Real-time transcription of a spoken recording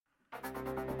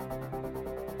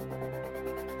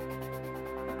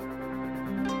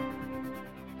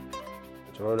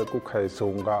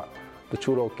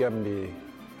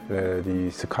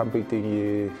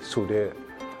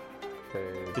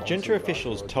The junta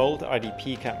officials told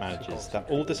IDP camp managers that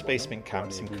all displacement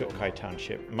camps in Kut Kai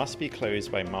Township must be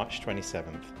closed by March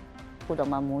 27th.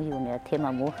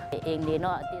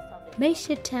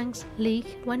 Makeshift tanks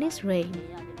leak when it's rain.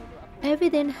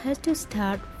 Everything has to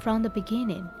start from the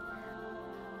beginning.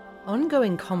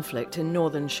 Ongoing conflict in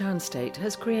northern Shan state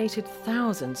has created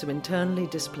thousands of internally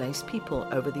displaced people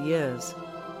over the years.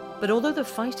 But although the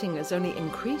fighting has only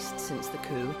increased since the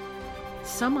coup,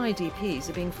 some IDPs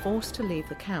are being forced to leave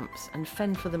the camps and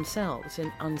fend for themselves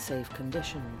in unsafe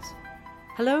conditions.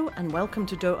 Hello and welcome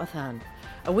to Doh Athan,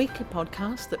 a weekly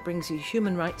podcast that brings you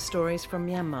human rights stories from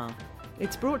Myanmar.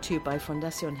 It's brought to you by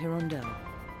Fondation Hirondelle.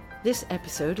 This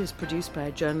episode is produced by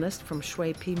a journalist from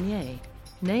Shwe Phee Myay.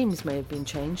 Names may have been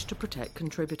changed to protect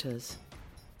contributors.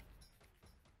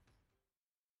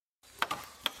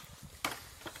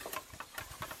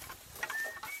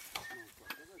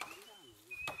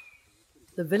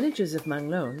 The villagers of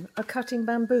Manglone are cutting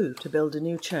bamboo to build a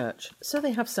new church, so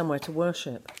they have somewhere to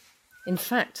worship. In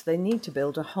fact, they need to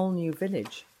build a whole new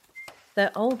village. Their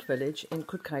old village in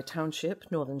Kut Kai Township,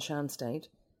 northern Shan state,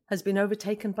 has been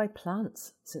overtaken by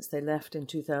plants since they left in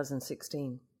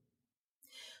 2016.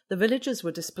 The villagers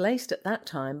were displaced at that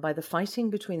time by the fighting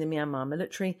between the Myanmar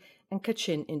military and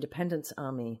Kachin Independence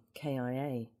Army,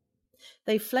 KIA.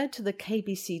 They fled to the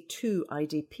KBC-2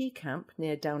 IDP camp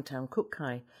near downtown Kut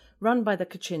Kai, run by the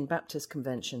Kachin Baptist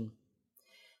Convention.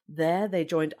 There they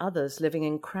joined others living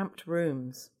in cramped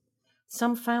rooms.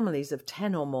 Some families of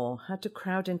 10 or more had to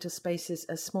crowd into spaces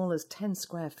as small as 10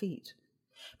 square feet.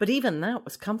 But even that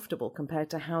was comfortable compared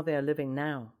to how they are living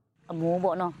now.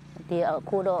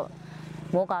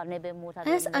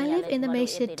 As I live in the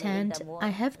makeshift tent, I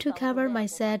have to cover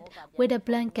myself with a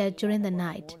blanket during the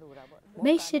night.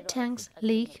 Makeshift tanks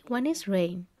leak when it's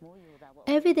rain.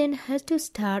 Everything has to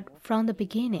start from the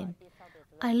beginning.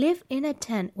 I live in a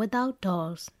tent without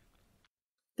doors.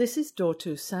 This is Doh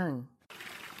Athan.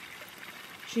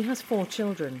 She has 4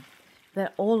 children.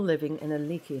 They're all living in a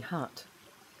leaky hut.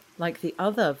 Like the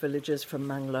other villagers from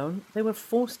Manglone, they were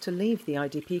forced to leave the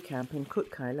IDP camp in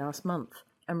Kut Kai last month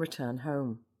and return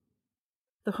home.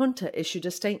 The junta issued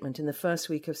a statement in the first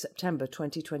week of September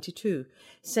 2022,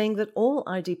 saying that all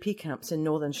IDP camps in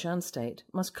northern Shan state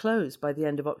must close by the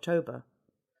end of October.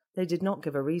 They did not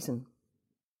give a reason.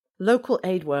 Local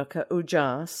aid worker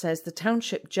Ujar says the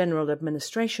Township General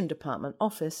Administration Department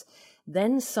office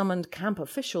then summoned camp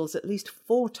officials at least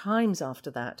 4 times after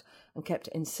that and kept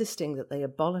insisting that they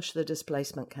abolish the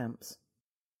displacement camps.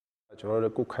 The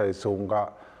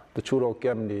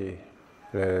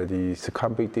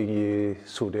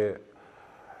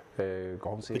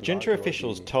junta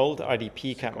officials told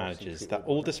IDP camp managers that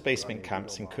all displacement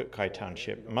camps in Kut Kai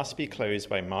Township must be closed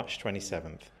by March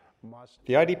 27th.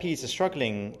 The IDPs are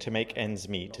struggling to make ends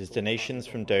meet as donations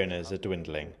from donors are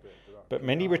dwindling, but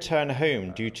many return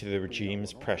home due to the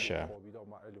regime's pressure.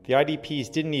 The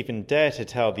IDPs didn't even dare to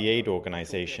tell the aid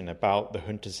organisation about the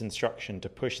junta's instruction to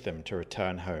push them to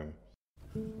return home.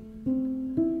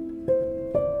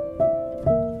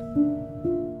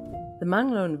 The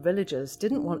Manglone villagers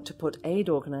didn't want to put aid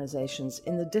organisations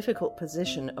in the difficult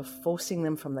position of forcing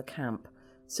them from the camp,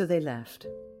 so they left.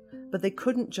 But they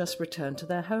couldn't just return to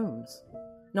their homes.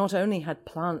 Not only had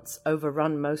plants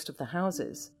overrun most of the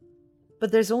houses,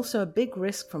 but there's also a big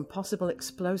risk from possible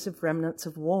explosive remnants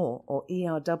of war, or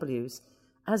ERWs,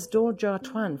 as Doh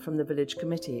Athan from the village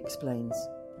committee explains.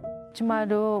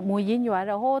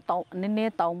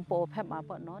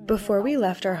 Before we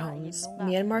left our homes,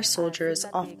 Myanmar soldiers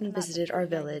often visited our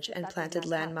village and planted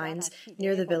landmines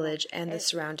near the village and the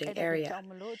surrounding area.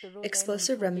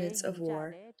 Explosive remnants of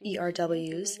war,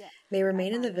 ERWs, may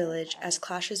remain in the village as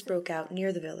clashes broke out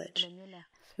near the village.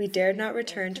 We dared not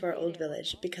return to our old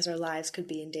village because our lives could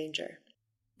be in danger.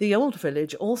 The old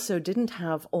village also didn't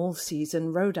have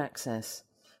all-season road access.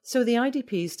 So the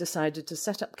IDPs decided to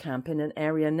set up camp in an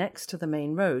area next to the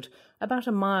main road, about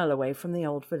a mile away from the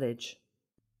old village.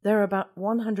 There are about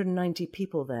 190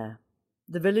 people there.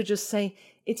 The villagers say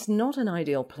it's not an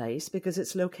ideal place because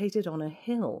it's located on a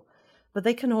hill, but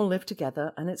they can all live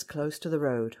together and it's close to the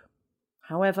road.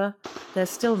 However, they're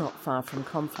still not far from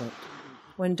conflict.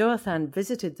 When Doh Athan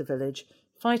visited the village,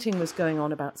 fighting was going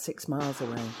on about 6 miles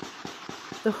away.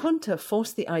 The junta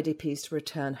forced the IDPs to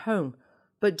return home,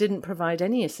 but didn't provide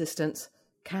any assistance,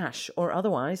 cash or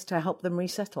otherwise, to help them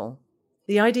resettle.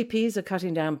 The IDPs are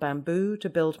cutting down bamboo to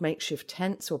build makeshift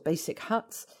tents or basic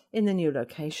huts in the new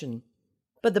location.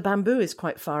 But the bamboo is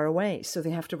quite far away, so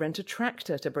they have to rent a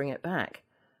tractor to bring it back.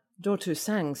 Doh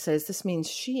Athan says this means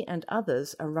she and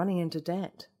others are running into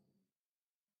debt.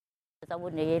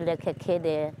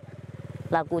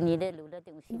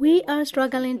 We are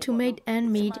struggling to make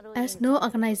ends meet as no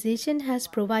organization has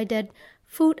provided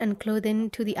food and clothing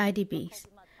to the IDPs.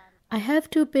 I have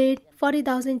to pay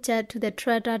 40,000 kyat to the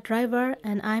tractor driver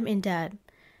and I'm in debt.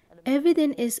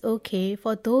 Everything is okay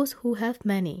for those who have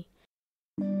money.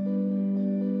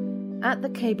 At the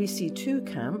KBC2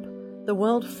 camp, the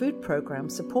World Food Programme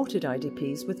supported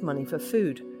IDPs with money for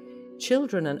food.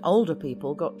 Children and older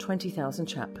people got 20,000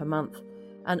 kyat per month,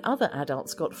 and other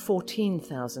adults got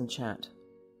 14,000 kyat.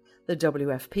 The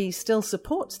WFP still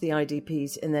supports the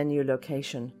IDPs in their new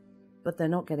location, but they're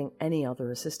not getting any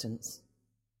other assistance.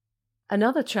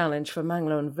 Another challenge for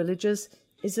Manglone villagers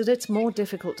is that it's more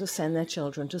difficult to send their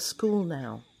children to school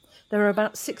now. There are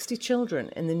about 60 children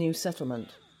in the new settlement.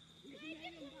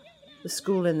 The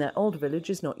school in their old village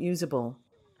is not usable,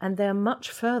 and they are much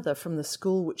further from the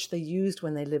school which they used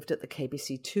when they lived at the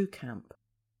KBC2 camp.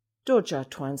 Doh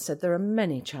Athan said there are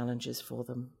many challenges for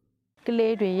them. At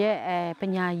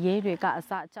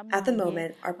the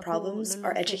moment, our problems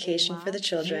are education for the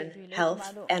children,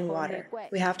 health, and water.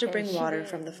 We have to bring water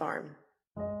from the farm.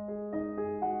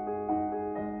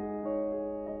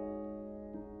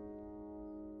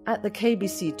 At the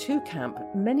KBC2 camp,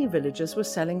 many villagers were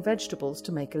selling vegetables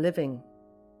to make a living.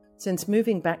 Since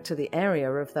moving back to the area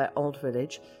of their old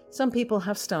village, some people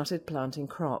have started planting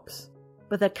crops,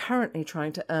 but they're currently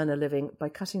trying to earn a living by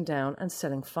cutting down and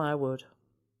selling firewood.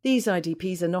 These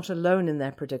IDPs are not alone in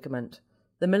their predicament.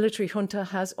 The military junta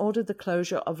has ordered the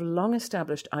closure of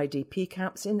long-established IDP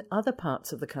camps in other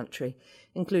parts of the country,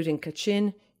 including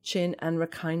Kachin, Chin and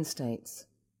Rakhine states.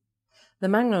 The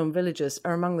Manglone villagers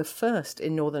are among the first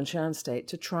in northern Shan state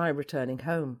to try returning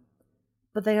home,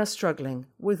 but they are struggling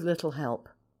with little help.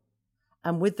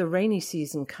 And with the rainy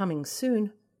season coming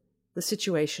soon, the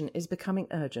situation is becoming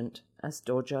urgent, as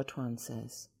Doh Athan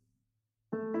says.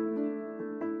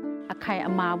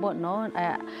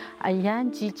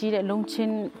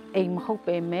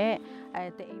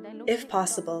 If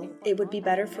possible, it would be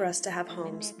better for us to have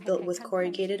homes built with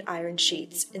corrugated iron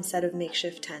sheets instead of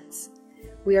makeshift tents.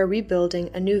 We are rebuilding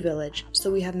a new village,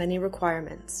 so we have many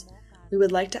requirements. We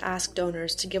would like to ask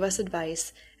donors to give us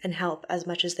advice and help as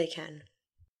much as they can.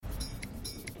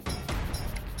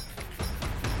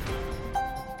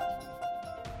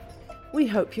 We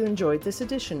hope you enjoyed this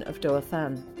edition of Doh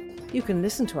Athan. You can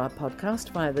listen to our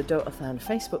podcast via the Doh Athan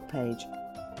Facebook page.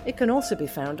 It can also be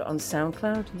found on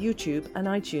SoundCloud, YouTube and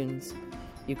iTunes.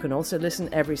 You can also listen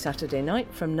every Saturday night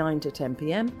from 9 to 10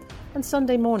 p.m. and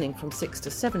Sunday morning from 6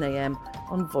 to 7 a.m.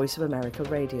 on Voice of America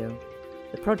Radio.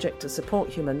 The project to support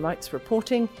human rights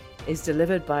reporting is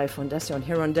delivered by Fondation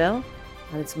Hirondelle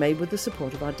and it's made with the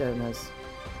support of our donors.